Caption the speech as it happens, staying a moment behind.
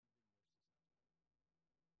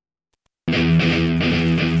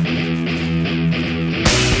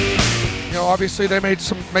obviously they made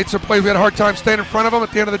some plays. We had a hard time staying in front of them.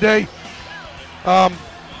 At the end of the day, I'm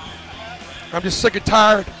just sick and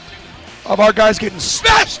tired of our guys getting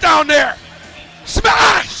smashed down there.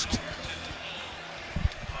 Smashed!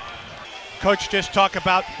 Coach, just talk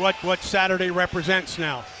about what Saturday represents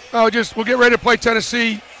now. We'll get ready to play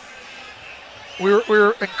Tennessee. We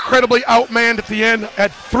were incredibly outmanned at the end.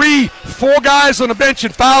 Had 4 guys on the bench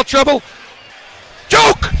in foul trouble.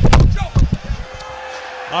 Joke!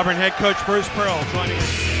 Auburn head coach Bruce Pearl joining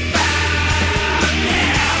us.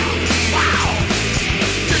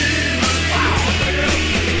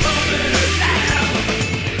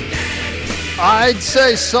 I'd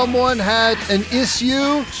say someone had an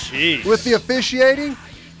issue with the officiating.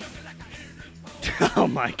 Oh,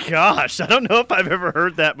 my gosh. I don't know if I've ever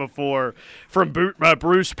heard that before from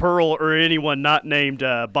Bruce Pearl or anyone not named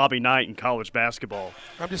Bobby Knight in college basketball.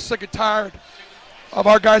 I'm just sick and tired of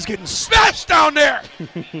our guys getting smashed down there.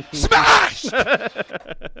 Smashed!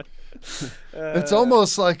 It's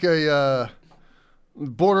almost like a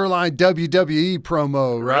borderline WWE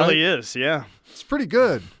promo, right? It really is, yeah. It's pretty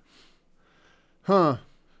good. Huh.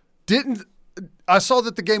 I saw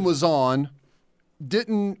that the game was on.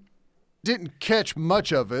 Didn't catch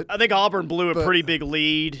much of it. I think Auburn blew a pretty big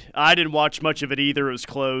lead. I didn't watch much of it either. It was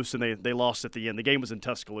close, and they lost at the end. The game was in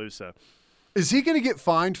Tuscaloosa. Is he going to get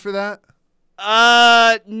fined for that?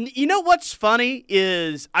 You know what's funny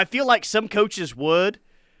is I feel like some coaches would,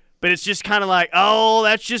 but it's just kind of like, oh,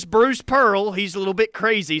 that's just Bruce Pearl. He's a little bit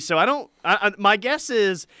crazy. So my guess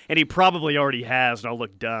is, and he probably already has, and I'll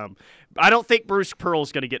look dumb, I don't think Bruce Pearl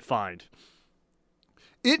is going to get fined.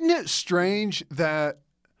 Isn't it strange that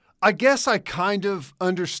I guess I kind of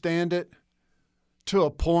understand it to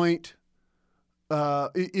a point.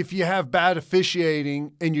 If you have bad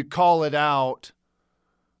officiating and you call it out,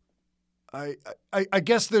 I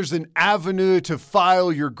guess there's an avenue to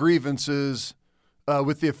file your grievances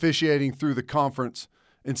with the officiating through the conference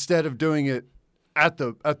instead of doing it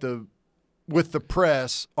with the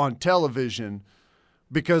press on television,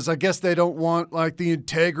 because I guess they don't want like the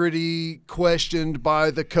integrity questioned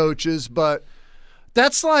by the coaches. But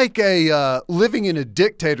that's like living in a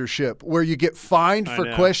dictatorship where you get fined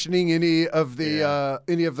for questioning any of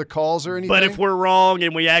the calls or anything. But if we're wrong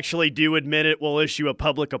and we actually do admit it, we'll issue a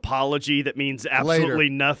public apology that means absolutely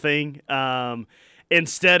nothing.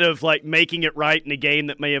 Instead of like making it right in a game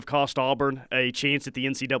that may have cost Auburn a chance at the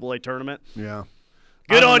NCAA tournament. Yeah.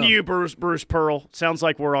 Good on you, Bruce Pearl. Sounds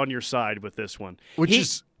like we're on your side with this one.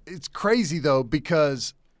 It's crazy though,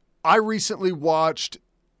 because I recently watched.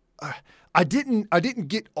 I didn't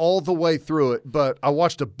get all the way through it, but I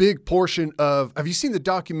watched a big portion of. Have you seen the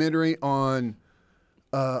documentary on?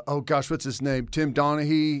 What's his name? Tim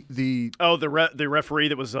Donaghy. The referee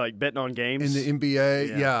that was like betting on games in the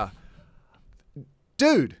NBA. Yeah.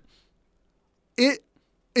 Dude, it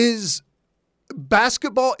is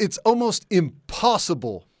basketball. It's almost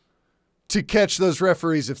impossible to catch those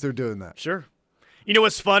referees if they're doing that. Sure. You know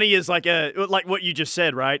what's funny is like what you just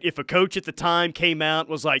said, right? If a coach at the time came out and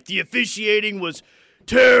was like, the officiating was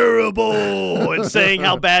terrible and saying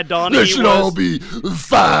how bad Donaghy was. They should all be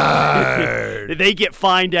fined. They get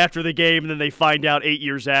fined after the game, and then they find out 8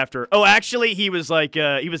 years after. Oh, actually, he was like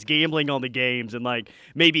he was gambling on the games and like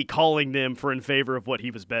maybe calling them for in favor of what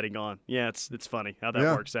he was betting on. Yeah, it's funny how that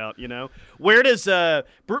works out, you know? Where does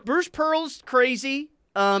Bruce Pearl's crazy?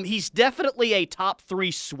 He's definitely a top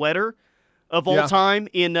 3 sweater of all time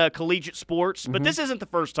in collegiate sports, but this isn't the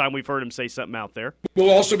first time we've heard him say something out there. We'll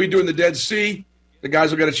also be doing the Dead Sea. The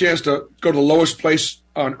guys will get a chance to go to the lowest place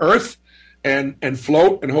on earth and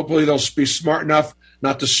float, and hopefully they'll be smart enough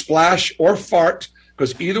not to splash or fart,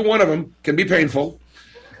 because either one of them can be painful.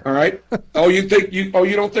 All right. You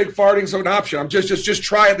don't think farting's an option? I'm just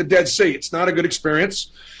try it at the Dead Sea. It's not a good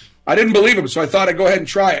experience. I didn't believe him, so I thought I'd go ahead and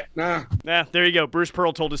try it. Nah, there you go. Bruce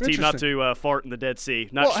Pearl told his team not to fart in the Dead Sea.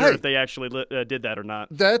 Not sure if they actually did that or not.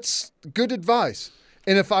 That's good advice.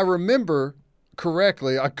 And if I remember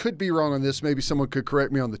correctly, I could be wrong on this. Maybe someone could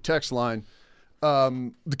correct me on the text line,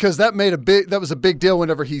 because that was a big deal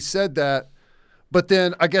whenever he said that. But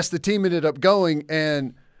then I guess the team ended up going,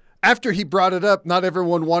 and after he brought it up, not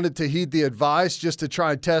everyone wanted to heed the advice just to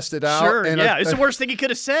try and test it out. Sure, it's the worst thing he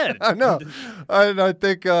could have said. I know. I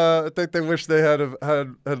think they wish they had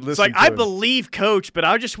listened. It's like, to I him. believe Coach, but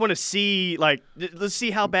I just want to see, let's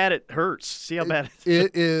see how bad it hurts. See how bad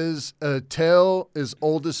it is. A tale as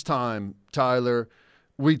old as time, Tyler.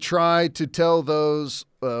 We try to tell those,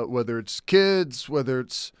 whether it's kids, whether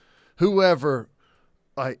it's whoever.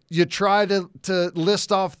 You try to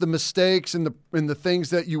list off the mistakes and the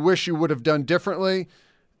things that you wish you would have done differently,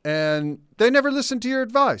 and they never listen to your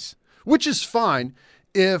advice, which is fine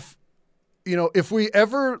if if we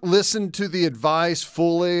ever listened to the advice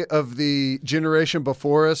fully of the generation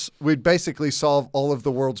before us, we'd basically solve all of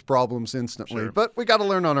the world's problems instantly. Sure. But we got to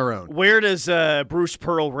learn on our own. Where does Bruce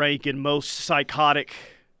Pearl rank in most psychotic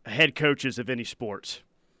head coaches of any sports?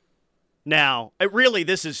 Now, really,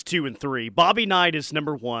 this is 2 and 3. Bobby Knight is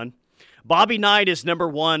number 1. Bobby Knight is number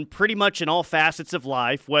 1 pretty much in all facets of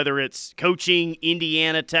life, whether it's coaching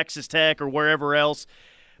Indiana, Texas Tech, or wherever else,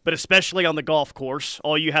 but especially on the golf course.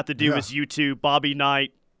 All you have to do is YouTube Bobby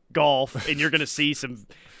Knight golf, and you're going to see some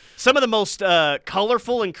of the most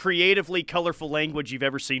colorful and creatively colorful language you've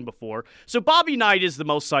ever seen before. So Bobby Knight is the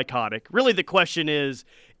most psychotic. Really, the question is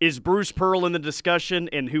Bruce Pearl in the discussion,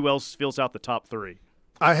 and who else fills out the top 3?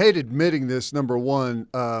 I hate admitting this, number one.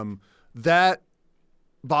 That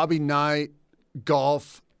Bobby Knight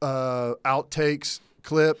golf outtakes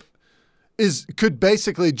clip could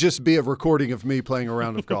basically just be a recording of me playing a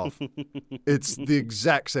round of golf. It's the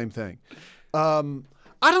exact same thing. I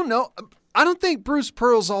don't know. I don't think Bruce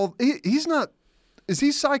Pearl's he's not. Is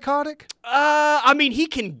he psychotic? I mean, he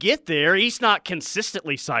can get there. He's not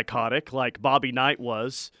consistently psychotic like Bobby Knight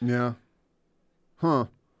was. Yeah. Huh.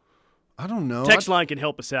 I don't know. Text line can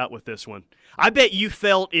help us out with this one. I bet you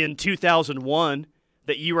felt in 2001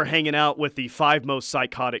 that you were hanging out with the 5 most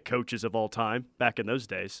psychotic coaches of all time back in those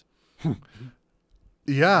days.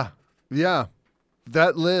 Yeah.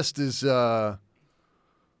 That list is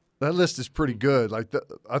pretty good. Like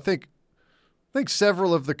I think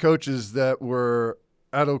several of the coaches that were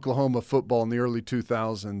at Oklahoma football in the early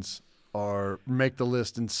 2000s make the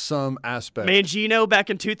list in some aspect. Mangino back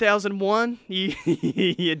in 2001,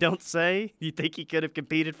 you don't say? You think he could have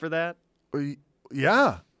competed for that?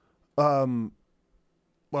 Yeah.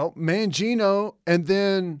 Well, Mangino, and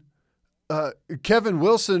then Kevin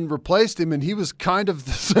Wilson replaced him, and he was kind of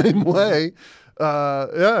the same way.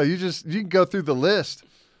 You can go through the list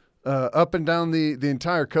up and down the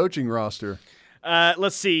entire coaching roster.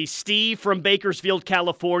 Let's see. Steve from Bakersfield,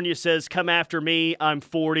 California says, "Come after me. I'm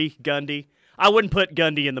 40, Gundy." I wouldn't put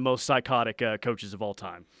Gundy in the most psychotic coaches of all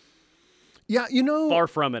time. Yeah, Far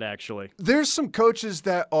from it, actually. There's some coaches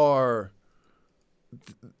that are,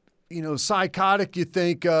 psychotic. You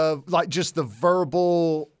think of like just the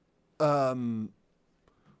verbal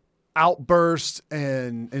outbursts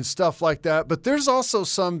and stuff like that. But there's also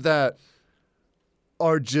some that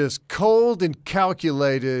are just cold and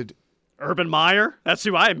calculated. Urban Meyer? That's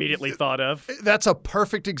who I immediately thought of. That's a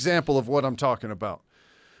perfect example of what I'm talking about.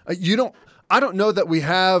 I don't know that we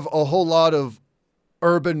have a whole lot of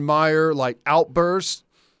Urban Meyer like outbursts.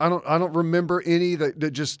 I don't remember any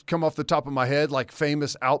that just come off the top of my head like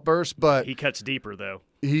famous outbursts, but he cuts deeper though.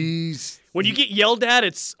 When you get yelled at,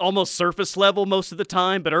 it's almost surface level most of the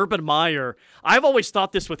time, but Urban Meyer, I've always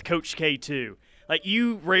thought this with Coach K too. Like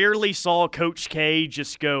you rarely saw Coach K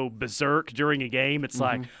just go berserk during a game. It's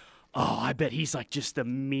like, oh, I bet he's like just the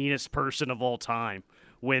meanest person of all time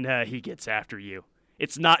when he gets after you.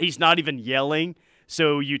 He's not even yelling,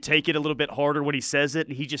 so you take it a little bit harder when he says it,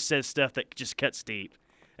 and he just says stuff that just cuts deep.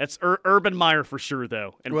 That's Urban Meyer for sure,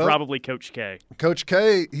 though, and probably Coach K. Coach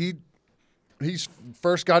K, he's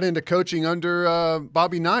first got into coaching under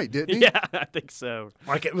Bobby Knight, didn't he? Yeah, I think so.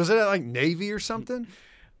 Was it like Navy or something?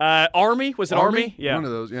 Army? Was it Army? Yeah. One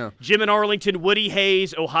of those, yeah. Jim in Arlington, Woody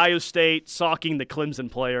Hayes, Ohio State, socking the Clemson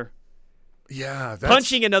player. Yeah.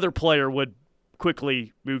 Punching another player would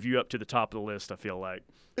quickly move you up to the top of the list, I feel like.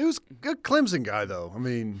 It was a Clemson guy, though. I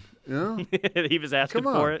mean, he was asking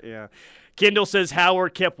for it, yeah. Kendall says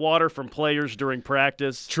Howard kept water from players during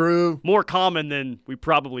practice. True. More common than we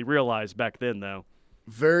probably realized back then, though.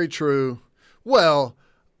 Very true. Well,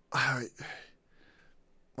 I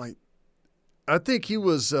think he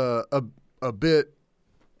was a bit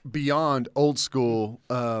beyond old school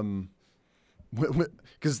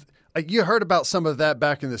because you heard about some of that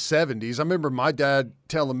back in the 70s. I remember my dad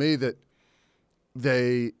telling me that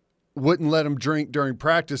they wouldn't let him drink during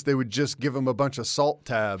practice. They would just give him a bunch of salt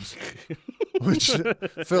tabs, which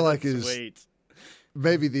I feel like is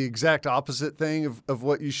maybe the exact opposite thing of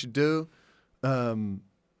what you should do.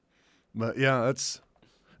 But, yeah, that's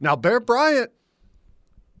 – now, Bear Bryant –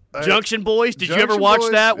 Junction Boys. Did you ever watch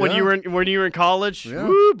that when you were in college? Yeah.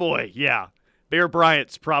 Woo, boy, yeah. Bear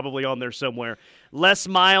Bryant's probably on there somewhere. Les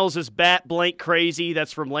Miles is bat blank crazy.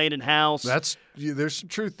 That's from Landon House. There's some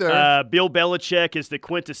truth there. Bill Belichick is the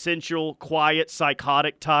quintessential quiet,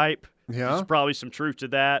 psychotic type. Yeah. There's probably some truth to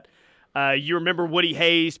that. You remember Woody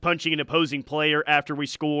Hayes punching an opposing player after we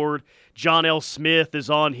scored. John L. Smith is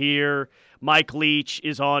on here. Mike Leach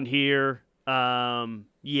is on here.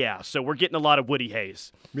 Yeah, so we're getting a lot of Woody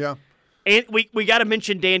Hayes. Yeah. And we got to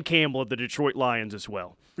mention Dan Campbell of the Detroit Lions as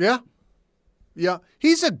well. Yeah. Yeah,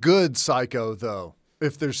 he's a good psycho, though,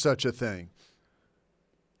 if there's such a thing.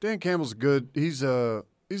 Dan Campbell's good. He's a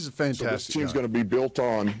fantastic So this team's guy. going to be built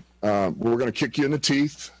on, we're going to kick you in the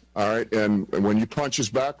teeth, all right? And when you punch us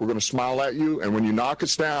back, we're going to smile at you. And when you knock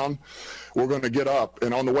us down, we're going to get up.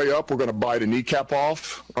 And on the way up, we're going to bite a kneecap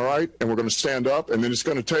off, all right? And we're going to stand up. And then it's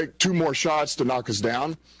going to take 2 more shots to knock us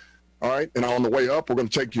down, all right? And on the way up, we're going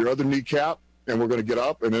to take your other kneecap, and we're going to get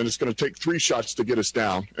up. And then it's going to take 3 shots to get us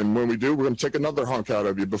down. And when we do, we're going to take another hunk out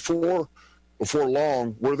of you. Before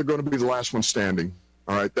long, we're going to be the last one standing.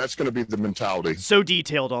 All right, that's going to be the mentality. So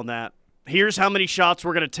detailed on that. Here's how many shots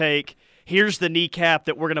we're going to take. Here's the kneecap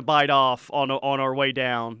that we're going to bite off on our way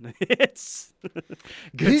down. It's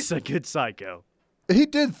good psycho. He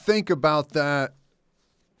did think about that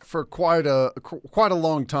for quite a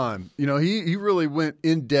long time. You know, he really went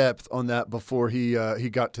in depth on that before he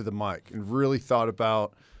got to the mic and really thought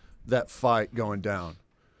about that fight going down.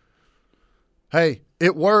 Hey,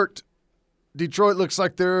 it worked. Detroit looks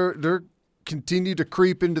like they're continue to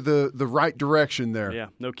creep into the right direction there. Yeah,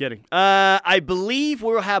 no kidding. I believe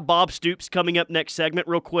we'll have Bob Stoops coming up next segment.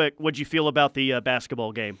 Real quick, what'd you feel about the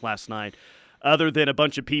basketball game last night, other than a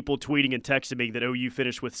bunch of people tweeting and texting me that OU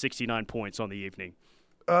finished with 69 points on the evening?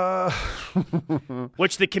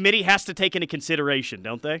 Which the committee has to take into consideration,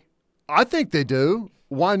 don't they? I think they do.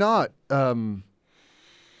 Why not?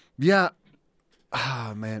 Yeah.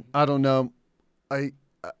 Man, I don't know.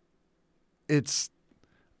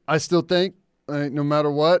 I still think no matter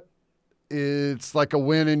what, it's like a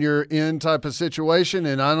win and you're in type of situation,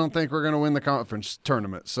 and I don't think we're going to win the conference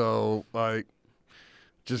tournament. So,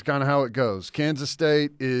 just kind of how it goes. Kansas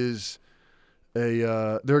State is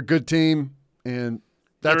they're a good team, and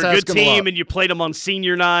that's they're a good asking a lot. team, and you played them on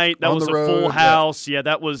senior night. That On was the a full road, house. Yeah,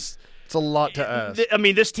 that was. It's a lot to ask. I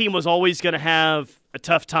mean, this team was always going to have a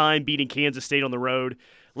tough time beating Kansas State on the road.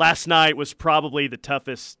 Last night was probably the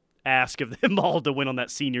toughest ask of them all to win on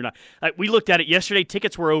that senior night. We looked at it yesterday.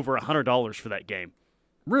 Tickets were over $100 for that game.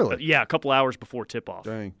 Really? Yeah, a couple hours before tip-off.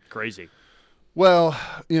 Dang. Crazy. Well,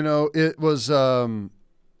 you know, it was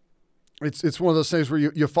it's one of those things where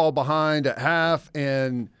you fall behind at half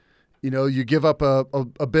and, you know, you give up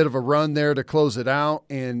a bit of a run there to close it out,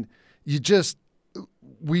 and you just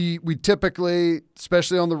we typically,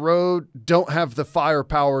 especially on the road, don't have the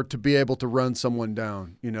firepower to be able to run someone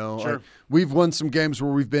down, you know. Sure. We've won some games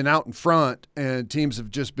where we've been out in front and teams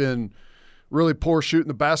have just been really poor shooting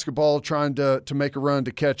the basketball, trying to make a run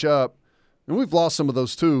to catch up. And we've lost some of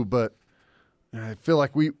those too, but I feel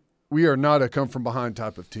like we are not a come-from-behind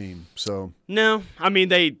type of team. So No,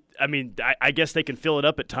 I guess they can fill it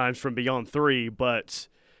up at times from beyond 3, but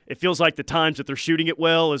it feels like the times that they're shooting it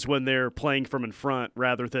well is when they're playing from in front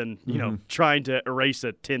rather than, you know, trying to erase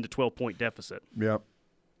a 10 to 12-point deficit. Yep.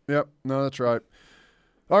 No, that's right.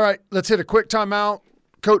 All right, let's hit a quick timeout.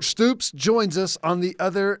 Coach Stoops joins us on the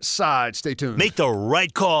other side. Stay tuned. Make the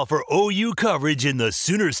right call for OU coverage in the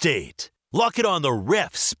Sooner State. Lock it on the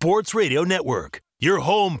Ref Sports Radio Network, your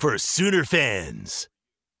home for Sooner fans.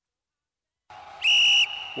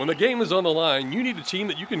 When the game is on the line, you need a team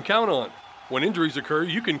that you can count on. When injuries occur,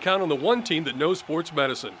 you can count on the one team that knows sports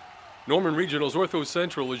medicine. Norman Regional's Ortho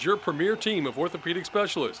Central is your premier team of orthopedic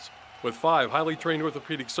specialists. With 5 highly trained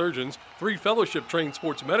orthopedic surgeons, 3 fellowship-trained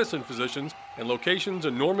sports medicine physicians, and locations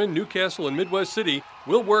in Norman, Newcastle, and Midwest City,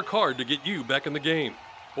 we'll work hard to get you back in the game.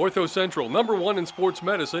 Ortho Central, #1 in sports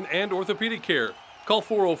medicine and orthopedic care. Call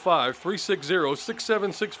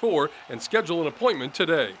 405-360-6764 and schedule an appointment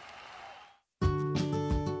today.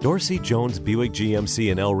 Dorsey Jones Buick GMC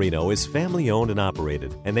in El Reno is family-owned and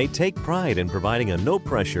operated, and they take pride in providing a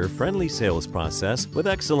no-pressure, friendly sales process with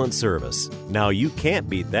excellent service. Now you can't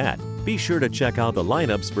beat that. Be sure to check out the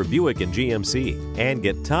lineups for Buick and GMC and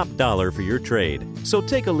get top dollar for your trade. So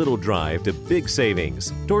take a little drive to big savings.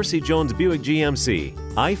 Dorsey Jones Buick GMC,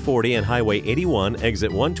 I-40 and Highway 81,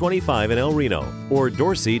 exit 125 in El Reno, or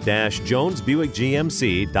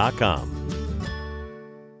dorsey-jonesbuickgmc.com.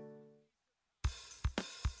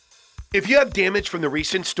 If you have damage from the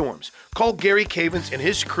recent storms, call Gary Cavens and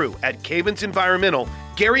his crew at Cavens Environmental.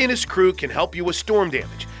 Gary and his crew can help you with storm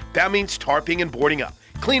damage. That means tarping and boarding up,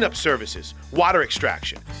 cleanup services, water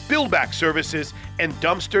extraction, build-back services, and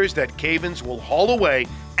dumpsters that Cavens will haul away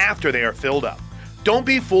after they are filled up. Don't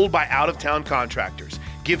be fooled by out-of-town contractors.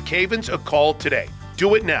 Give Cavens a call today.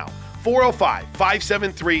 Do it now.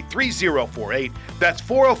 405-573-3048. That's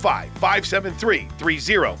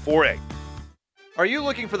 405-573-3048. Are you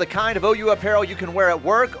looking for the kind of OU apparel you can wear at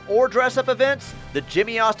work or dress-up events? The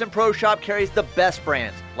Jimmy Austin Pro Shop carries the best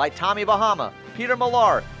brands like Tommy Bahama, Peter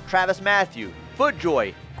Millar, Travis Matthew,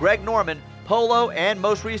 FootJoy, Greg Norman, Polo, and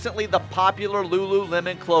most recently, the popular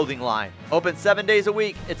Lululemon clothing line. Open 7 days a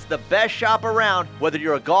week. It's the best shop around, whether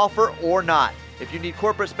you're a golfer or not. If you need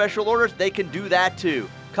corporate special orders, they can do that too.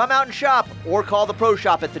 Come out and shop or call the Pro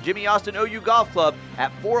Shop at the Jimmy Austin OU Golf Club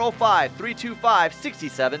at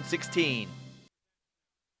 405-325-6716.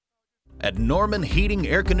 At Norman Heating,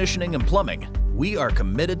 Air Conditioning, and Plumbing, we are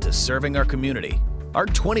committed to serving our community. Our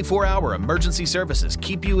 24-hour emergency services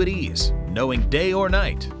keep you at ease, knowing day or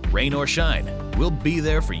night, rain or shine, we'll be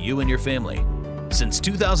there for you and your family. Since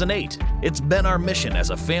 2008, it's been our mission as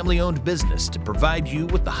a family-owned business to provide you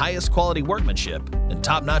with the highest quality workmanship and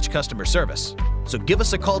top-notch customer service. So give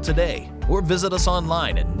us a call today or visit us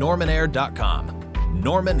online at normanair.com.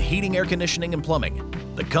 Norman Heating, Air Conditioning, and Plumbing,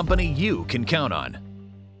 the company you can count on.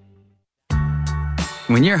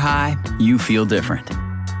 When you're high, you feel different.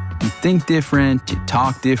 You think different, you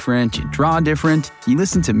talk different, you draw different, you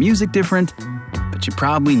listen to music different, but you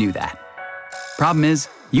probably knew that. Problem is,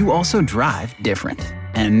 you also drive different,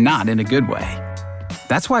 and not in a good way.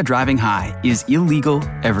 That's why driving high is illegal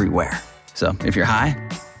everywhere. So if you're high,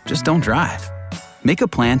 just don't drive. Make a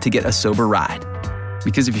plan to get a sober ride.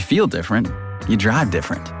 Because if you feel different, you drive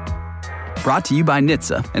different. Brought to you by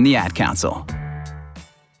NHTSA and the Ad Council.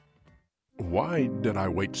 Why did I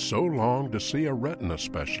wait so long to see a retina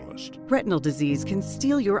specialist? Retinal disease can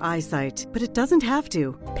steal your eyesight, but it doesn't have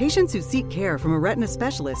to. Patients who seek care from a retina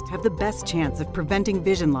specialist have the best chance of preventing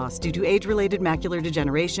vision loss due to age-related macular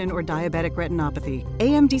degeneration or diabetic retinopathy.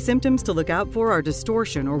 AMD symptoms to look out for are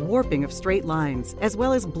distortion or warping of straight lines, as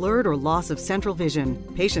well as blurred or loss of central vision.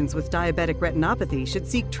 Patients with diabetic retinopathy should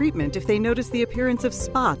seek treatment if they notice the appearance of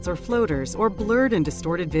spots or floaters or blurred and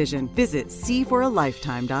distorted vision. Visit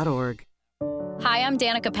seeforalifetime.org. Hi, I'm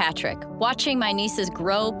Danica Patrick. Watching my nieces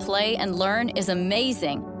grow, play, and learn is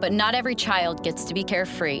amazing, but not every child gets to be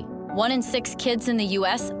carefree. 1 in 6 kids in the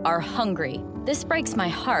U.S. are hungry. This breaks my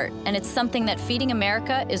heart, and it's something that Feeding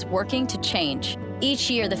America is working to change. Each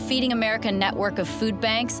year, the Feeding America network of food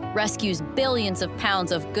banks rescues billions of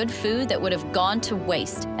pounds of good food that would have gone to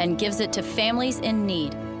waste and gives it to families in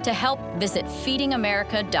need. To help, visit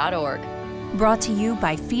feedingamerica.org. Brought to you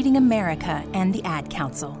by Feeding America and the Ad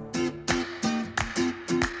Council.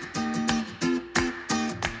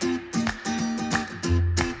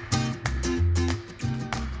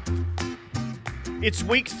 It's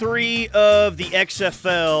week 3 of the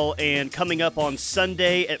XFL, and coming up on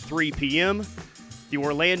Sunday at 3 p.m., the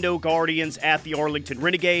Orlando Guardians at the Arlington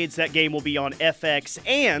Renegades. That game will be on FX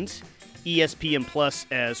and ESPN Plus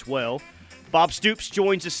as well. Bob Stoops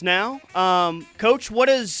joins us now. Coach, what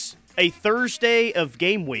does a Thursday of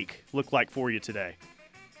game week look like for you today?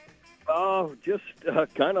 Just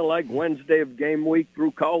kind of like Wednesday of game week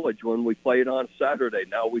through college when we played on Saturday.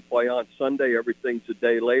 Now we play on Sunday. Everything's a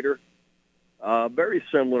day later. Very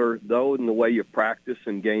similar, though, in the way you practice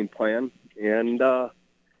and game plan. And, so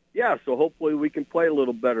hopefully we can play a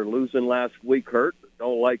little better. Losing last week hurt.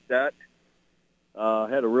 Don't like that.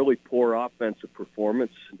 Had a really poor offensive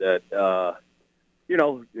performance that, so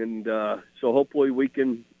hopefully we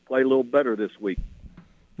can play a little better this week.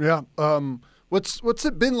 Yeah. What's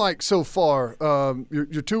it been like so far? You're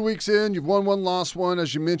 2 weeks in. You've won one, lost one,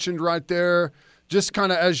 as you mentioned right there. Just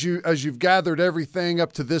kind of as you've gathered everything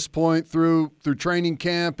up to this point through training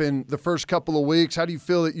camp and the first couple of weeks, how do you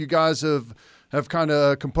feel that you guys have kind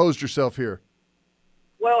of composed yourself here?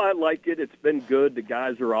 Well, I like it. It's been good. The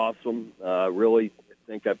guys are awesome. Really, I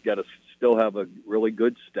think I've got to still have a really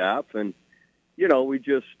good staff, and we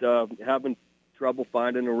just having trouble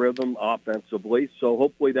finding a rhythm offensively. So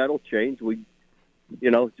hopefully that'll change. We,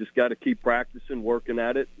 just got to keep practicing, working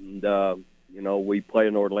at it, and. We play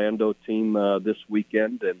an Orlando team this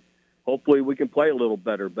weekend, and hopefully we can play a little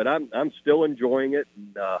better. But I'm still enjoying it,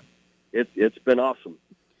 and it's been awesome.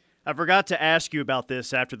 I forgot to ask you about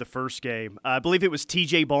this after the first game. I believe it was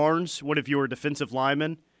T.J. Barnes, one of your defensive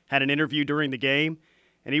linemen, had an interview during the game,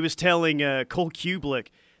 and he was telling Cole Kubelik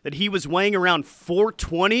that he was weighing around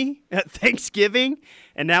 420 at Thanksgiving,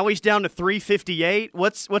 and now he's down to 358.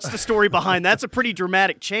 What's the story behind that? That's a pretty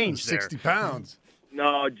dramatic change 60 pounds.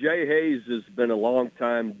 No, Jay Hayes has been a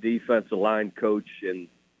long-time defensive line coach in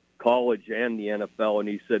college and the NFL, and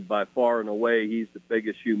he said by far and away he's the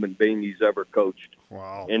biggest human being he's ever coached.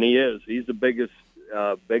 Wow. And he is. He's the biggest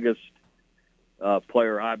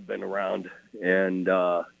player I've been around, and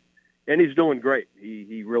he's doing great.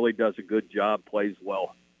 He really does a good job, plays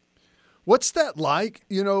well. What's that like?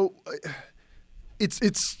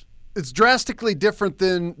 It's drastically different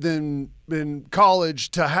than in college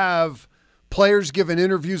to have players giving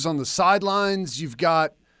interviews on the sidelines. You've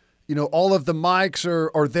got, all of the mics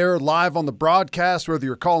are there live on the broadcast, whether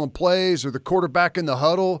you're calling plays or the quarterback in the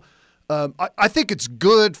huddle. I think it's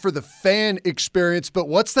good for the fan experience, but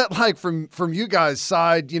what's that like from you guys'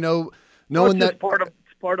 side? Knowing that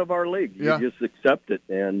it's part of our league. You just accept it,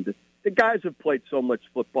 and the guys have played so much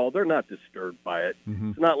football; they're not disturbed by it.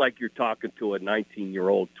 Mm-hmm. It's not like you're talking to a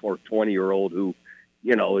 19-year-old or 20-year-old who,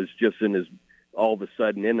 is just all of a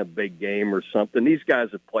sudden in a big game or something. These guys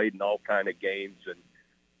have played in all kind of games,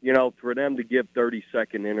 and for them to give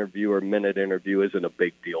 30-second interview or minute interview isn't a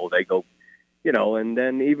big deal. They go, and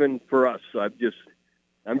then even for us, I'm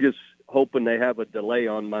just hoping they have a delay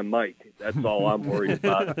on my mic. That's all I'm worried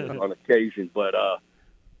about on occasion.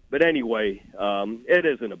 But anyway, it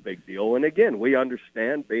isn't a big deal. And again, we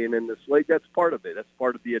understand being in this league. That's part of it. That's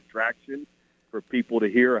part of the attraction for people to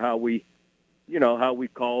hear how we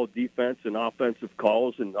call defense and offensive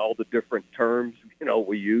calls, and all the different terms,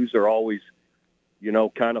 we use are always,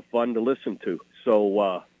 kind of fun to listen to.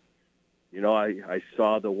 So, I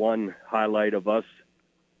saw the one highlight of us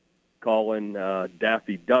calling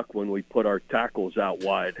Daffy Duck when we put our tackles out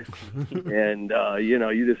wide. And,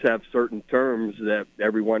 you just have certain terms that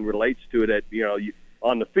everyone relates to that,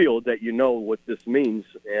 on the field that what this means.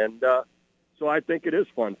 And so I think it is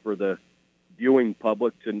fun for the viewing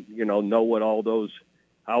public to, know what all those,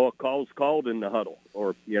 how a call's called in the huddle,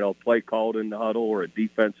 or, play called in the huddle, or a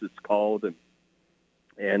defense is called,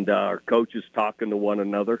 and our coaches talking to one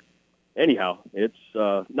another. Anyhow, it's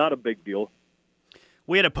not a big deal.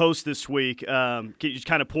 We had a post this week just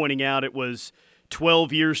kind of pointing out it was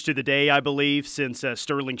 12 years to the day, I believe, since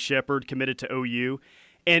Sterling Shepard committed to OU.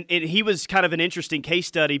 And he was kind of an interesting case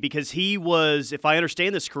study because he was, if I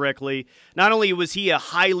understand this correctly, not only was he a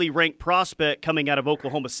highly ranked prospect coming out of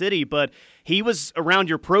Oklahoma City, but he was around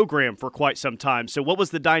your program for quite some time. So what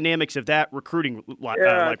was the dynamics of that recruiting like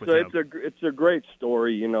with him? It's a great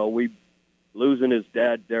story. We losing his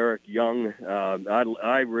dad, Derek Young.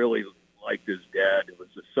 I really liked his dad. It was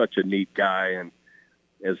such a neat guy, and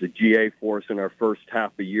as a GA for us in our first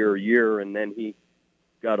half a year, and then he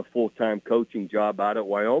got a full-time coaching job out at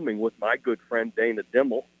Wyoming with my good friend Dana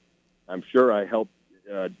Dimmel. I'm sure I helped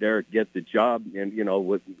Derek get the job, and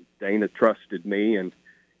with Dana trusted me. And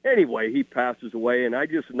anyway, he passes away, and I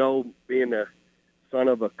just know, being a son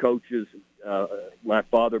of a coach's, my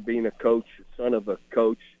father being a coach, son of a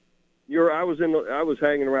coach. I was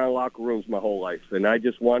hanging around locker rooms my whole life, and I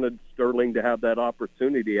just wanted Sterling to have that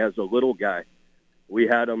opportunity as a little guy. We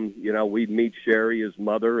had him, we'd meet Sherry, his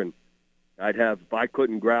mother, and if I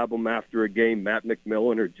couldn't grab him after a game, Matt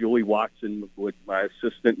McMillan or Julie Watson, my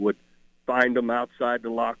assistant, would find him outside the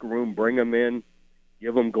locker room, bring him in,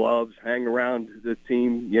 give him gloves, hang around the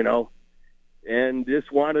team, and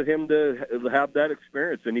just wanted him to have that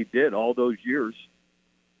experience, and he did all those years.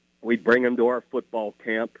 We'd bring him to our football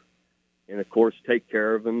camp, and, of course, take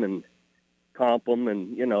care of him and comp him,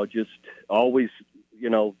 and, just always,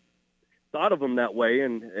 thought of him that way.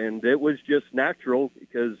 And it was just natural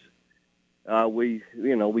because we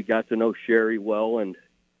got to know Sherry well, and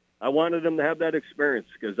I wanted him to have that experience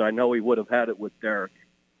because I know he would have had it with Derek.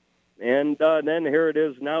 And then here it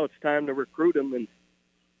is. Now it's time to recruit him, and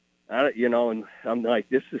and I'm like,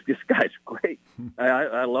 this guy's great.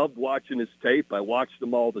 I loved watching his tape. I watched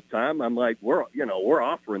him all the time. I'm like, we're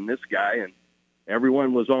offering this guy, and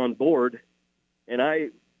everyone was on board. And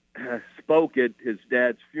I spoke at his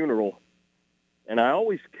dad's funeral, and I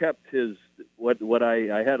always kept his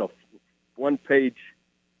I had a one-page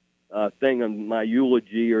thing on my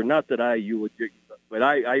eulogy, or not that I eulogy, but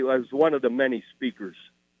I was one of the many speakers.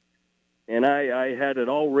 And I had it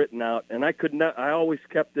all written out, and I always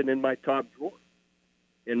kept it in my top drawer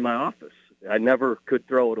in my office. I never could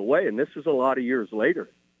throw it away, and this is a lot of years later.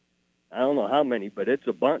 I don't know how many, but it's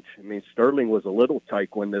a bunch. I mean, Sterling was a little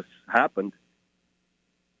tyke when this happened,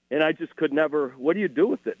 and I just could never. What do you do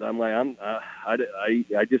with it? I'm like,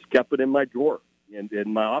 I just kept it in my drawer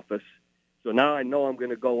in my office. So now I know I'm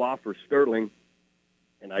going to go offer Sterling,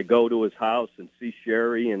 and I go to his house and see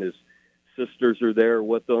Sherry, and his sisters are there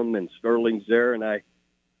with him, and Sterling's there, and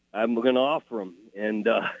I'm going to offer him, and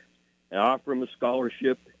I offer him a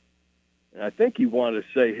scholarship. And I think he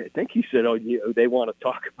said, oh, they want to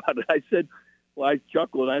talk about it. I said, well, I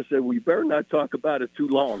chuckled. I said, we better not talk about it too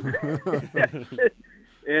long.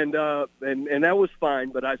 and that was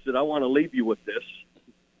fine, but I said, I want to leave you with this.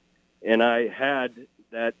 And I had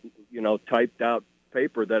that, typed out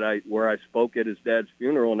paper where I spoke at his dad's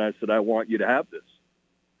funeral, and I said, I want you to have this.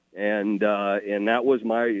 And that was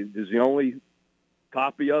the only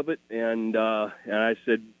copy of it. And I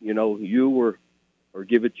said, you or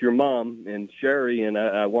give it to your mom and Sherry, and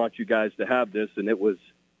I want you guys to have this. And it was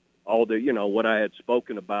all the, what I had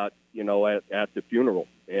spoken about, at the funeral.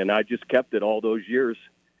 And I just kept it all those years.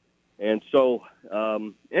 And so,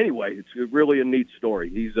 anyway, it's really a neat story.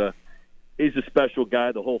 He's a special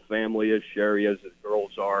guy. The whole family is. Sherry is. His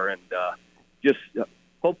girls are. And just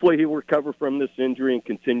hopefully he'll recover from this injury and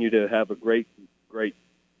continue to have a great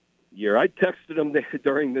year. I texted him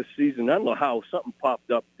during this season. I don't know how. Something popped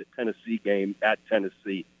up the Tennessee game at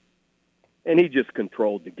Tennessee. And he just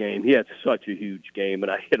controlled the game. He had such a huge game.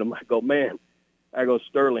 And I hit him. I go, man. I go,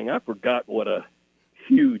 Sterling, I forgot what a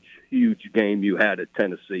huge, huge game you had at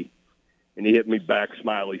Tennessee. And he hit me back,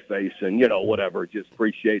 smiley face, and, whatever. Just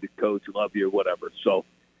appreciate it, Coach. Love you, whatever. So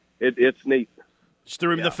it's neat. Just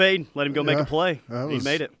threw him the fade. Let him go make a play. He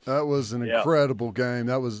made it. That was an incredible game.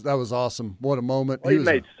 That was awesome. What a moment. Well, he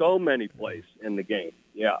made so many plays in the game.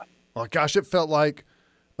 Yeah. Oh, gosh, it felt like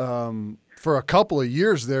for a couple of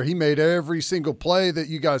years there, he made every single play that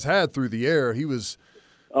you guys had through the air. He was –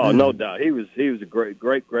 Oh, no doubt. He was a great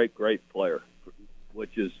player,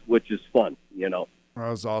 which is fun, That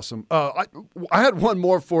was awesome. I had one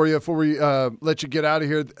more for you before we let you get out of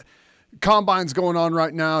here. Combine's going on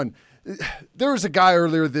right now, and there was a guy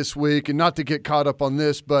earlier this week, and not to get caught up on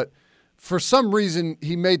this, but for some reason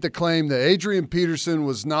he made the claim that Adrian Peterson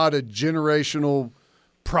was not a generational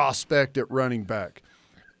prospect at running back.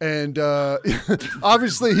 And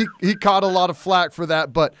obviously he caught a lot of flack for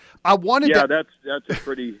that, but I wanted to – that's a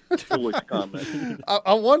pretty foolish comment.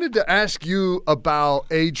 I wanted to ask you about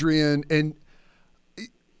Adrian, and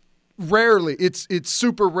rarely, it's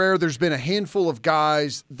super rare. There's been a handful of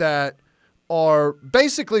guys that are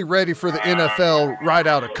basically ready for the NFL right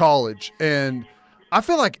out of college, and I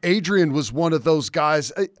feel like Adrian was one of those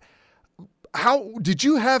guys. How did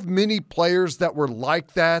you have many players that were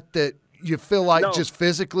like that you feel like just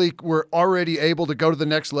physically were already able to go to the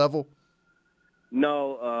next level?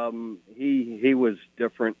 No, he was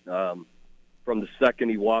different. From the second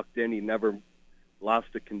he walked in, he never lost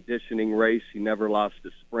a conditioning race. He never lost a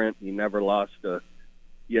sprint. He never lost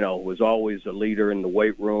was always a leader in the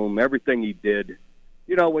weight room. Everything he did,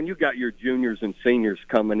 when you got your juniors and seniors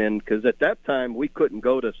coming in, because at that time we couldn't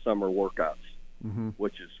go to summer workouts,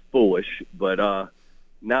 which is foolish. But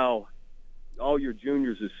now all your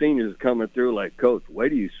juniors and seniors are coming through like, Coach, wait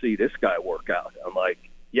till you see this guy work out. I'm like,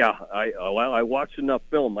 yeah, I watched enough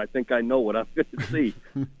film. I think I know what I'm going to see.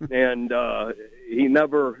 And he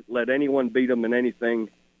never let anyone beat him in anything,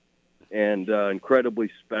 and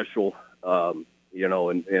incredibly special, and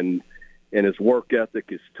his work ethic,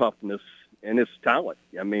 his toughness, and his talent.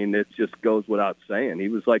 I mean, it just goes without saying. He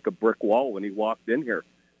was like a brick wall when he walked in here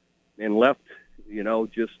and left,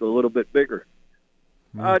 just a little bit bigger.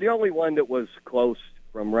 The only one that was close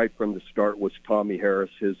right from the start was Tommy Harris.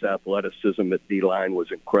 His athleticism at D-line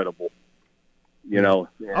was incredible. And,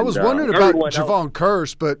 I was wondering about Javon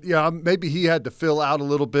Kearse, but maybe he had to fill out a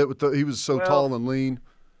little bit he was so tall and lean.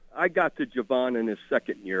 I got to Javon in his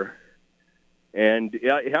second year, and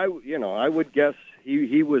I would guess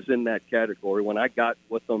he was in that category when I got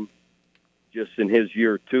with him. Just in his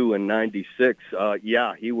year 2 in '96,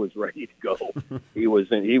 he was ready to go. He was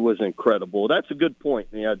incredible. That's a good point.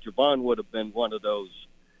 Yeah, Javon would have been one of those.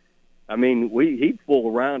 I mean, he'd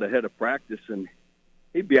fool around ahead of practice, and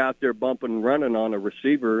he'd be out there bumping and running on a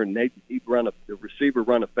receiver, and the receiver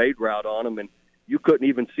run a fade route on him, and you couldn't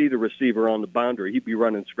even see the receiver on the boundary. He'd be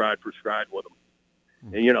running stride for stride with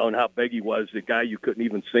him, and and how big he was. The guy, you couldn't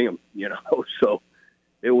even see him. So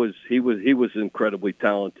he was incredibly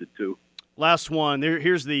talented too. Last one.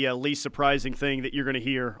 Here's the least surprising thing that you're going to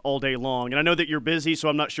hear all day long. And I know that you're busy, so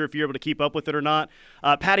I'm not sure if you're able to keep up with it or not.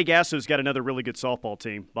 Patty Gasso's got another really good softball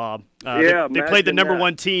team, Bob. They played the number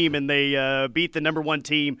one team, and they beat the number one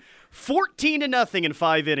team 14-0 in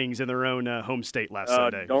 5 innings in their own home state last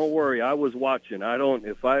Sunday. Don't worry. I was watching.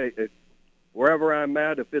 Wherever I'm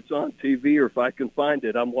at, if it's on TV or if I can find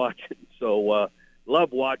it, I'm watching. So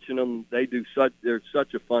love watching them. They're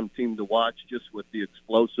such a fun team to watch, just with the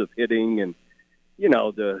explosive hitting and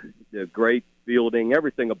the great fielding,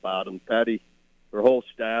 everything about them. Patty, her whole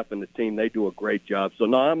staff and the team, they do a great job. So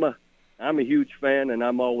no, I'm a huge fan, and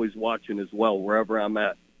I'm always watching as well wherever I'm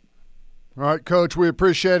at. All right, Coach, we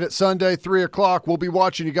appreciate it. Sunday, 3:00. We'll be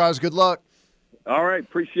watching you guys. Good luck. All right,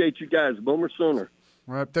 appreciate you guys. Boomer Sooner.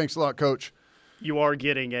 All right, thanks a lot, Coach. You are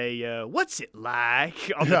getting a what's it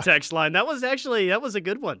like on the text line. That was a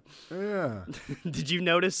good one. Yeah. Did you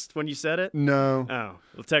notice when you said it? No. Oh,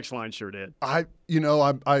 the text line sure did. I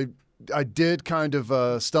did kind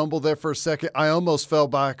of stumble there for a second. I almost fell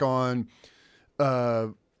back on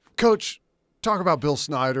Coach. Talk about Bill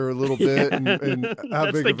Snyder a little bit and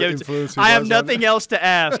how big of an influence he was. I have nothing else to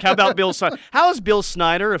ask. How about Bill Snyder? How has Bill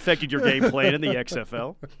Snyder affected your game playing in the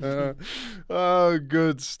XFL? Oh,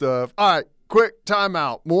 good stuff. All right. quick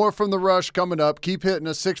timeout. More from The Rush coming up. Keep hitting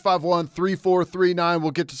us, 651-3439.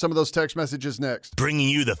 We'll get to some of those text messages next. Bringing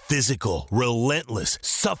you the physical, relentless,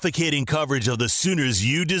 suffocating coverage of the Sooners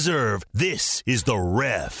you deserve. This is The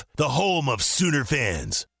Ref, the home of Sooner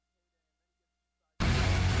fans.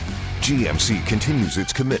 GMC continues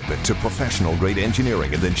its commitment to professional-grade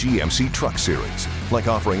engineering in the GMC Truck Series, like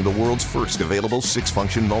offering the world's first available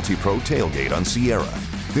 6-function multi-pro tailgate on Sierra.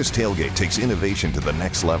 This tailgate takes innovation to the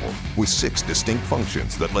next level with 6 distinct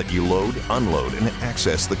functions that let you load, unload, and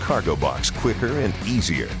access the cargo box quicker and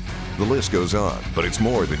easier. The list goes on, but it's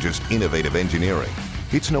more than just innovative engineering.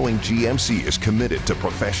 It's knowing GMC is committed to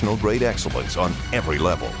professional-grade excellence on every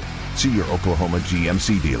level. See your Oklahoma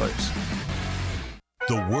GMC dealers.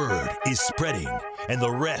 The word is spreading, and the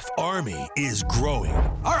Ref Army is growing.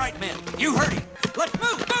 All right, men, you heard him. Let's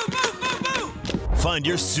move. Find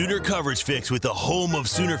your Sooner coverage fix with the home of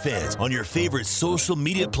Sooner fans on your favorite social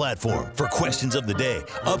media platform for questions of the day,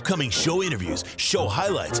 upcoming show interviews, show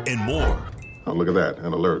highlights, and more. Oh, look at that,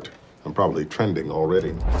 an alert. I'm probably trending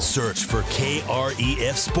already. Search for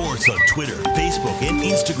KREF Sports on Twitter, Facebook, and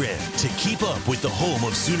Instagram to keep up with the home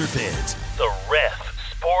of Sooner fans. The Ref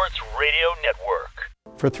Sports Radio Network.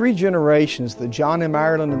 For 3 generations, the John M.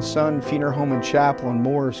 Ireland & Son Funeral Home and Chapel in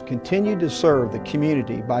Morris continued to serve the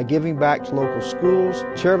community by giving back to local schools,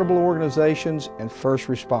 charitable organizations, and first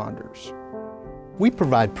responders. We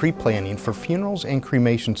provide pre-planning for funerals and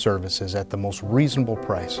cremation services at the most reasonable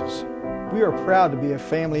prices. We are proud to be a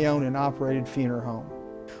family-owned and operated funeral home.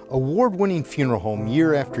 Award-winning funeral home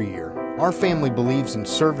year after year, our family believes in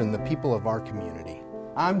serving the people of our community.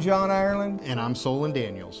 I'm John Ireland. And I'm Solon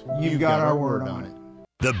Daniels. You've got our word on it.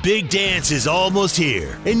 The big dance is almost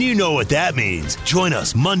here, and you know what that means. Join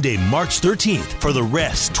us Monday, March 13th for the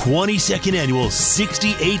Ref's 22nd annual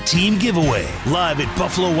 68-team giveaway, live at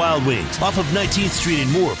Buffalo Wild Wings off of 19th Street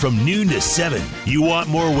and more from noon to 7. You want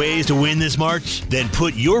more ways to win this March? Then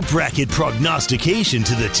put your bracket prognostication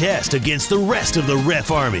to the test against the rest of the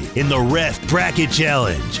Ref Army in the Ref Bracket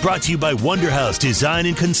Challenge. Brought to you by Wonderhouse Design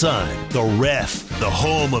and Consign. The Ref, the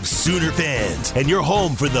home of Sooner fans, and your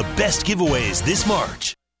home for the best giveaways this March.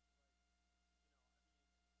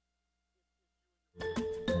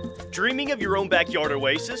 Dreaming of your own backyard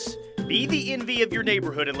oasis? Be the envy of your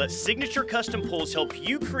neighborhood and let Signature Custom Pools help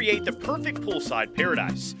you create the perfect poolside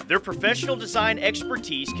paradise. Their professional design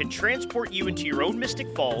expertise can transport you into your own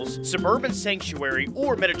Mystic Falls, suburban sanctuary,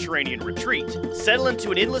 or Mediterranean retreat. Settle into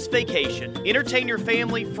an endless vacation, entertain your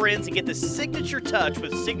family, friends, and get the signature touch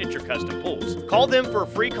with Signature Custom Pools. Call them for a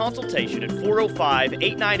free consultation at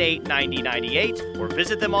 405-898-9098 or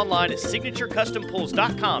visit them online at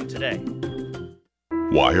signaturecustompools.com today.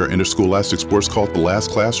 Why are interscholastic sports called the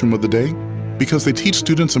last classroom of the day? Because they teach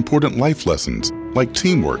students important life lessons like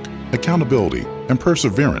teamwork, accountability, and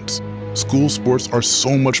perseverance. School sports are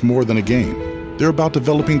so much more than a game. They're about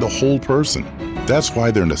developing the whole person. That's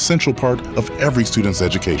why they're an essential part of every student's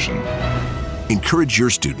education. Encourage your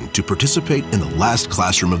student to participate in the last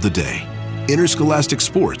classroom of the day. Interscholastic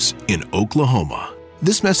sports in Oklahoma.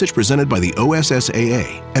 This message presented by the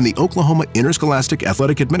OSSAA and the Oklahoma Interscholastic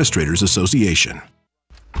Athletic Administrators Association.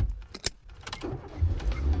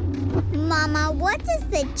 Mama, what does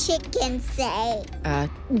the chicken say?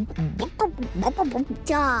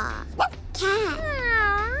 Dog. Cat.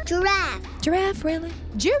 Giraffe. Giraffe, really?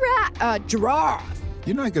 Giraffe.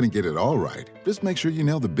 You're not going to get it all right. Just make sure you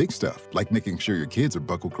nail the big stuff, like making sure your kids are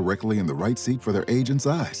buckled correctly in the right seat for their age and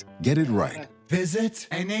size. Get it right. Visit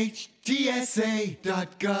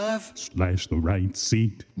NHTSA.gov/the right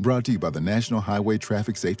seat. Brought to you by the National Highway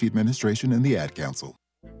Traffic Safety Administration and the Ad Council.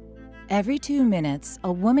 Every 2 minutes,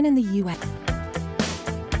 a woman in the U.S.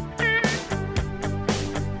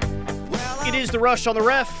 It is The Rush on the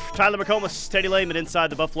Ref. Tyler McComas, Teddy Lehman inside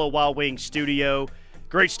the Buffalo Wild Wings studio.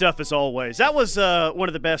 Great stuff as always. That was one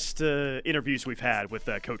of the best interviews we've had with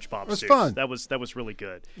Coach Bob Stoops. It was fun. That was really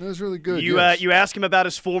good. It was really good. You yes. you ask him about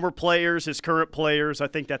his former players, his current players. I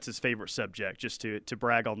think that's his favorite subject, just to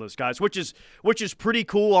brag on those guys, which is pretty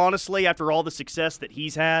cool, honestly. After all the success that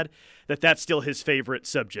he's had, that's still his favorite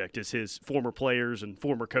subject is his former players and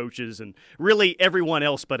former coaches and really everyone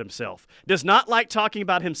else but himself. Does not like talking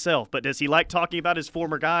about himself, but does he like talking about his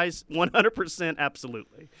former guys? 100%,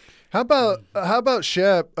 absolutely. How about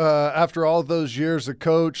Shep? After all those years of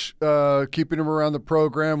coach, keeping him around the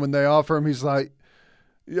program, when they offer him, he's like,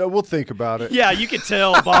 "Yeah, we'll think about it." Yeah, you could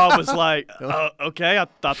tell Bob was like, "Okay, I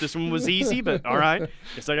thought this one was easy, but all right,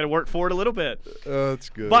 guess I got to work for it a little bit." That's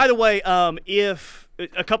good. By the way, if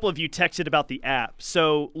a couple of you texted about the app,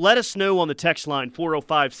 so let us know on the text line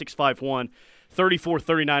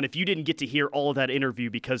 405-651-3439 if you didn't get to hear all of that interview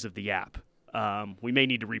because of the app. we may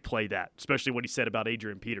need to replay that, especially what he said about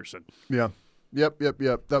Adrian Peterson. Yeah. Yep.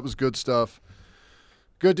 That was good stuff.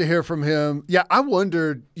 Good to hear from him. Yeah, I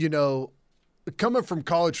wondered, coming from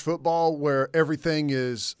college football where everything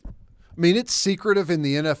is – it's secretive in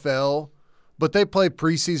the NFL, but they play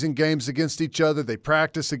preseason games against each other. They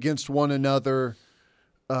practice against one another.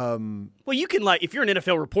 Well, you can, if you're an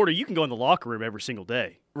NFL reporter, you can go in the locker room every single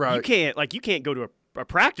day. Right. You can't go to a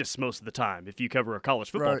practice most of the time if you cover a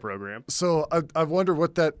college football program. So I wonder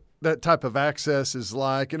what that type of access is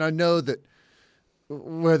like. And I know that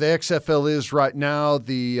where the XFL is right now,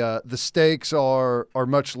 the stakes are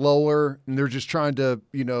much lower, and they're just trying to,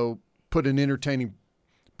 put an entertaining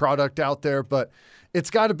product out there. But it's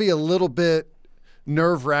got to be a little bit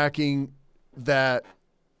nerve-wracking that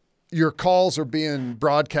your calls are being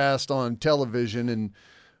broadcast on television, and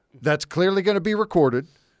that's clearly going to be recorded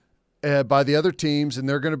by the other teams, and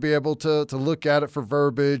they're going to be able to look at it for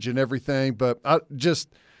verbiage and everything. But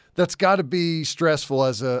that's got to be stressful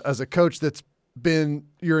as a coach that's been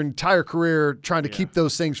your entire career trying to keep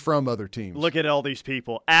those things from other teams. Look at all these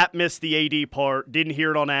people. App missed the AD part. Didn't hear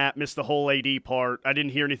it on App. Missed the whole AD part. I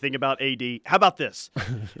didn't hear anything about AD. How about this?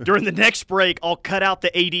 During the next break, I'll cut out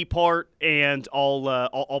the AD part and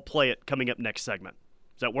I'll play it coming up next segment.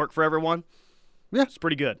 Does that work for everyone? Yeah, it's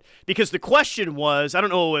pretty good. Because the question was, I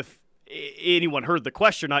don't know if anyone heard the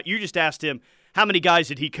question or not. You just asked him how many guys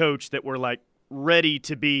did he coach that were ready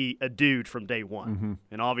to be a dude from day one. Mm-hmm.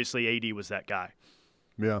 And obviously AD was that guy.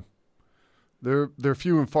 Yeah. They're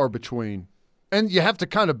few and far between. And you have to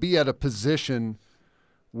kind of be at a position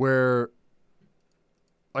where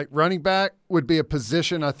running back would be a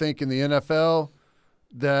position, I think, in the NFL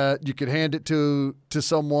that you could hand it to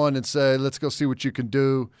someone and say, let's go see what you can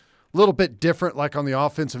do. A little bit different on the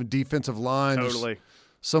offensive and defensive line. Totally. There's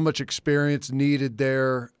so much experience needed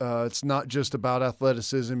there. It's not just about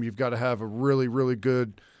athleticism. You've got to have a really, really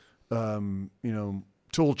good,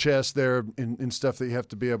 tool chest there and stuff that you have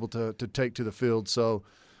to be able to take to the field. So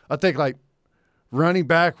I think running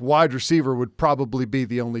back, wide receiver would probably be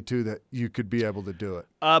the only two that you could be able to do it.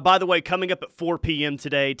 By the way, coming up at 4 p.m.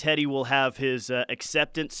 today, Teddy will have his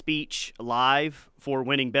acceptance speech live for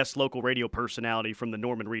winning Best Local Radio Personality from the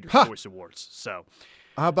Norman Reader's Choice Awards. So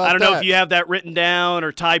how about I don't know if you have that written down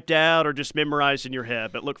or typed out or just memorized in your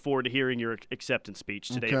head, but look forward to hearing your acceptance speech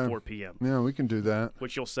today at 4 p.m. Yeah, we can do that.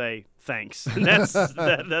 Which you'll say, thanks. And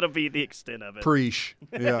that'll be the extent of it. Preach.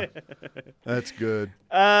 Yeah, that's good.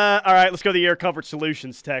 All right, let's go to the Air Comfort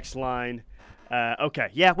Solutions text line. Okay,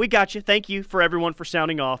 yeah, we got you. Thank you for everyone for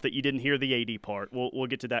sounding off that you didn't hear the AD part. We'll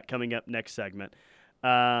get to that coming up next segment.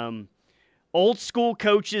 Old school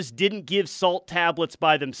coaches didn't give salt tablets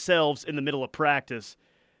by themselves in the middle of practice.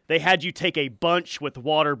 They had you take a bunch with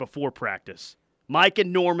water before practice. Mike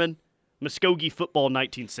and Norman, Muskogee football,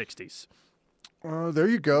 1960s. There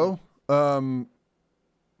you go.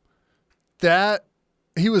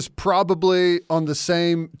 He was probably on the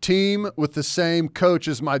same team with the same coach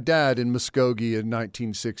as my dad in Muskogee in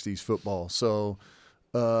 1960s football. So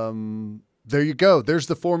there you go. There's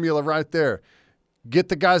the formula right there. Get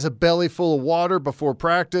the guys a belly full of water before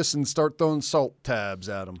practice and start throwing salt tabs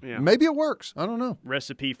at them. Yeah. Maybe it works. I don't know.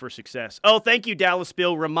 Recipe for success. Oh, thank you, Dallas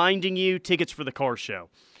Bill, reminding you, tickets for the car show.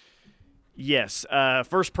 Yes.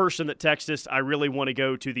 First person that texted us, I really want to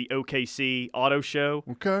go to the OKC Auto Show.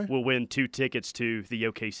 Okay. Will win 2 tickets to the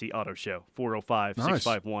OKC Auto Show.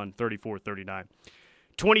 405-651-3439.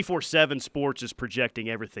 24/7 Sports is projecting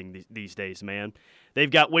everything these days, man.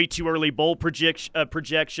 They've got way too early bowl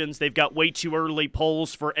projections. They've got way too early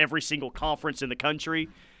polls for every single conference in the country.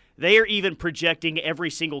 They are even projecting every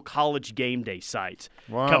single college game day site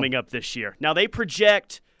coming up this year. Now, they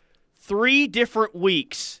project 3 different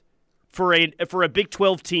weeks for a Big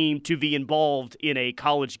 12 team to be involved in a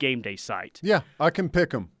college game day site. Yeah, I can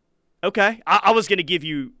pick them. Okay. I was going to give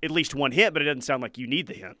you at least one hint, but it doesn't sound like you need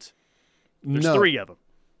the hint. There's 3 of them.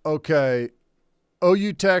 Okay.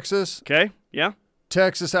 OU, Texas. Okay, yeah.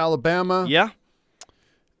 Texas, Alabama. Yeah.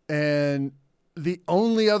 And the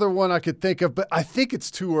only other one I could think of, but I think it's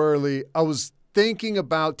too early. I was thinking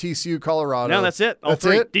about TCU, Colorado. No, that's it. That's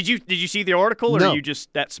it? Did you see the article, or No. are you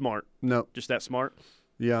just that smart? No. Just that smart?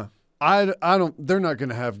 Yeah. I don't. They're not going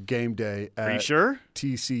to have game day at Are you sure?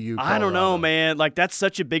 TCU, Colorado. I don't know, man. That's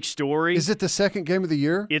such a big story. Is it the second game of the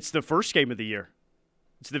year? It's the first game of the year.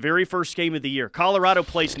 It's the very first game of the year. Colorado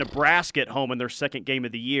plays Nebraska at home in their second game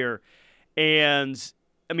of the year. And,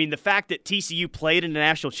 I mean, the fact that TCU played in the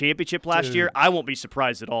national championship last year, I won't be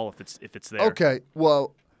surprised at all if it's there. Okay,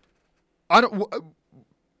 well, I don't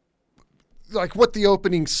like what the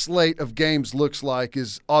opening slate of games looks like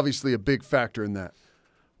is obviously a big factor in that.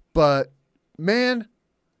 But, man,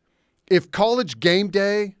 if College Game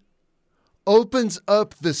Day opens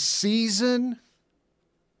up the season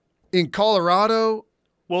in Colorado.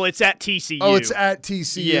 Well, it's at TCU. Oh, it's at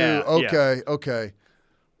TCU. Yeah, Okay.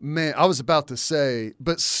 Man, I was about to say,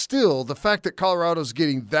 but still, the fact that Colorado's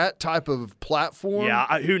getting that type of platform.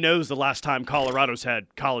 Yeah, who knows the last time Colorado's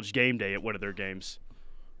had College Game Day at one of their games.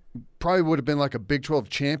 Probably would have been like a Big 12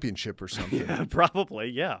 championship or something. Yeah, probably,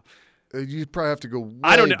 yeah. You'd probably have to go way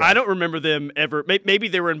I don't know. back. I don't remember them ever. Maybe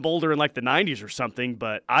they were in Boulder in like the 90s or something,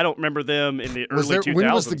 but I don't remember them in the early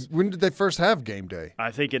 2000s. When did they first have Game Day? I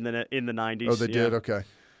think in the 90s. Oh, they did? Okay.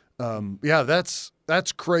 Yeah, that's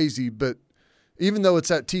crazy, but even though it's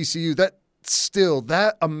at TCU,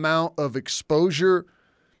 that amount of exposure,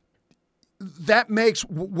 that makes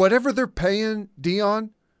whatever they're paying Dion,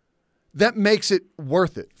 that makes it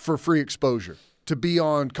worth it for free exposure to be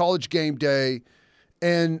on College Game Day.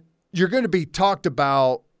 And you're going to be talked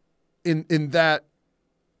about in that,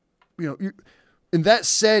 in that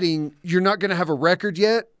setting. You're not going to have a record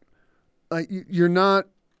yet. You're not.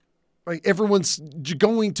 Like everyone's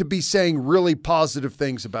going to be saying really positive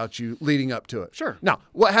things about you leading up to it. Sure. Now,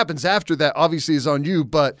 what happens after that obviously is on you,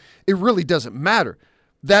 but it really doesn't matter.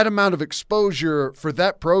 That amount of exposure for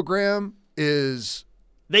that program is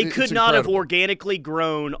They could not have organically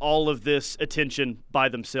grown all of this attention by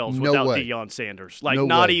themselves without Deion Sanders. Like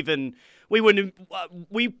even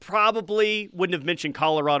we probably wouldn't have mentioned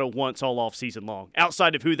Colorado once all off season long,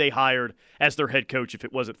 outside of who they hired as their head coach if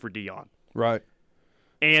it wasn't for Deion. Right.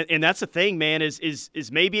 And that's the thing, man, is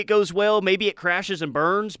maybe it goes well, maybe it crashes and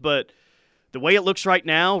burns, but the way it looks right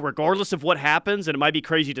now, regardless of what happens, and it might be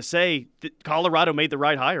crazy to say, Colorado made the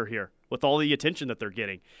right hire here with all the attention that they're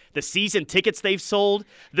getting. The season tickets they've sold,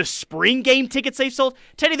 the spring game tickets they've sold.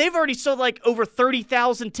 Teddy, they've already sold like over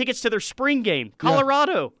 30,000 tickets to their spring game.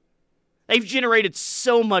 Colorado. Yeah. They've generated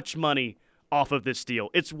so much money off of this deal.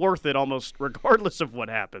 It's worth it almost regardless of what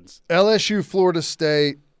happens. LSU, Florida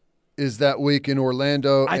State is that week in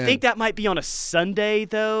Orlando. I think that might be on a Sunday,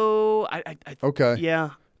 though. Okay. Yeah.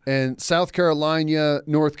 And South Carolina,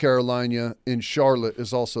 North Carolina in Charlotte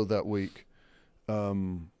is also that week.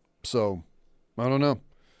 So, I don't know.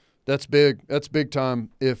 That's big. That's big time.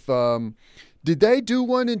 If did they do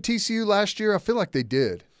one in TCU last year? I feel like they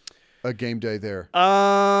did a game day there.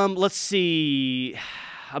 Let's see.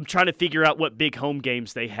 I'm trying to figure out what big home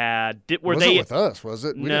games they had. Was it with us? Was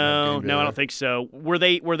it? No, I don't think so. Were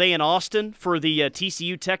they in Austin for the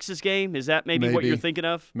TCU Texas game? Is that maybe what you're thinking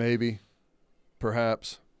of? Maybe,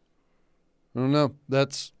 perhaps. I don't know.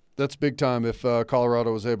 That's big time. If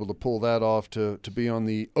Colorado was able to pull that off to be on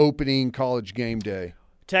the opening College Game Day.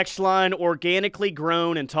 Text line organically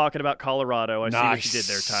grown and talking about Colorado. I see what you did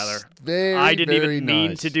there, Tyler. I didn't even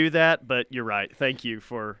mean to do that, but you're right. Thank you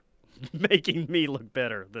for making me look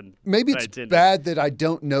better than maybe I it's bad that I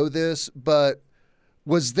don't know this, but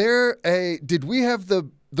did we have the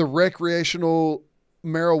recreational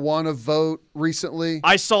marijuana vote recently?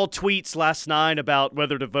 I saw tweets last night about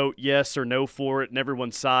whether to vote yes or no for it, and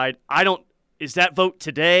everyone's side. Is that vote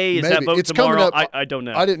today? Is that vote tomorrow? I don't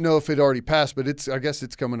know. I didn't know if it already passed, but I guess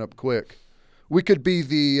it's coming up quick. We could be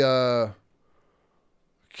the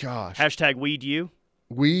hashtag Weed You.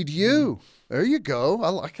 Weed You. There you go.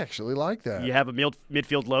 I actually like that. You have a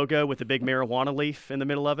midfield logo with a big marijuana leaf in the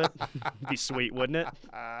middle of it. Be sweet, wouldn't it?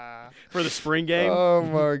 For the spring game. Oh,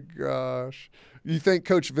 my gosh. You think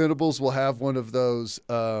Coach Venables will have one of those,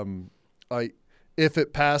 if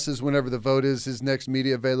it passes whenever the vote is, his next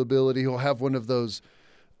media availability, he'll have one of those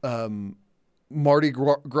Mardi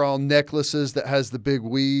Gras necklaces that has the big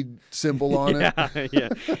weed symbol on it. Yeah.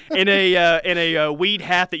 In a weed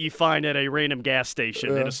hat that you find at a random gas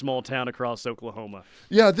station in a small town across Oklahoma.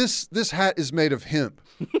 Yeah, this hat is made of hemp.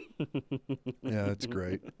 Yeah, that's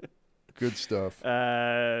great. Good stuff.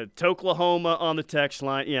 Oklahoma on the text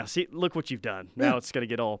line. Yeah, see, look what you've done. Now it's going to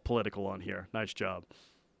get all political on here. Nice job.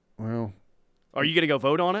 Well. Are you going to go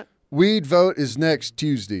vote on it? Weed vote is next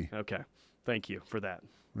Tuesday. Okay. Thank you for that.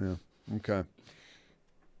 Yeah. Okay.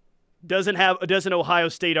 Doesn't Ohio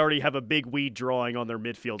State already have a big weed drawing on their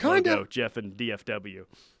midfield logo, Jeff and DFW?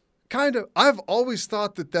 Kind of. I've always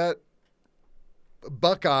thought that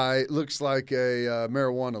Buckeye looks like a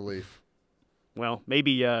marijuana leaf. Well,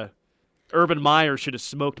 maybe Urban Meyer should have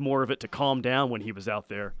smoked more of it to calm down when he was out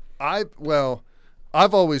there. I've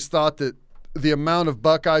always thought that the amount of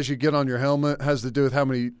Buckeyes you get on your helmet has to do with how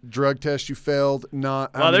many drug tests you failed,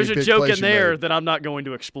 not how many big plays you made. There's a joke in there that I'm not going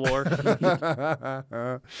to explore.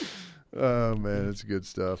 Oh, man, it's good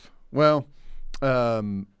stuff. Well, I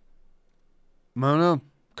don't know.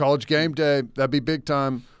 College Game Day, that'd be big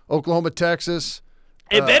time. Oklahoma, Texas.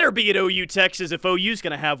 It better be at OU, Texas, if OU's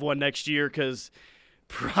going to have one next year, because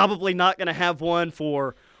probably not going to have one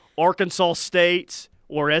for Arkansas State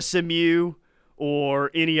or SMU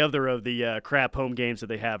or any other of the crap home games that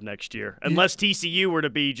they have next year, unless TCU were to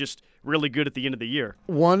be just really good at the end of the year.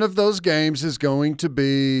 One of those games is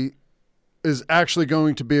actually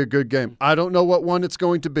going to be a good game. I don't know what one it's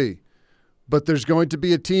going to be, but there's going to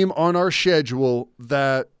be a team on our schedule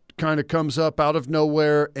that kind of comes up out of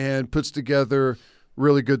nowhere and puts together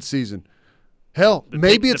really good season. Hell,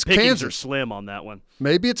 maybe it's Kansas. The pickings are slim on that one.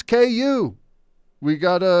 Maybe it's KU. We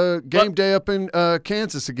got a game day up in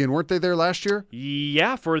Kansas again. Weren't they there last year?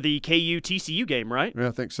 Yeah, for the KU-TCU game, right? Yeah,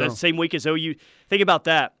 I think so. That same week as OU. Think about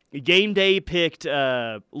that. Game day picked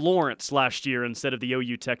Lawrence last year instead of the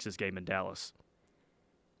OU-Texas game in Dallas.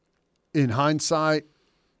 In hindsight,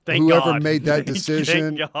 Thank whoever God. made that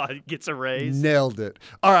decision Thank God gets a raise. Nailed it.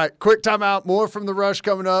 All right, quick timeout. More from The Rush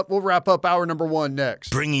coming up. We'll wrap up hour number 1 next.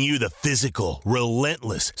 Bringing you the physical,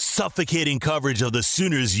 relentless, suffocating coverage of the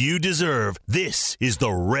Sooners you deserve. This is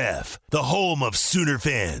The Ref, the home of Sooner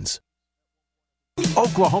fans.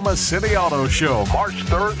 Oklahoma City Auto Show, March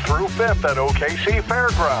 3rd through 5th at OKC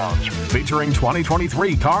Fairgrounds. Featuring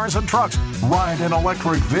 2023 cars and trucks, ride in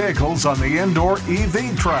electric vehicles on the indoor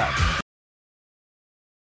EV track.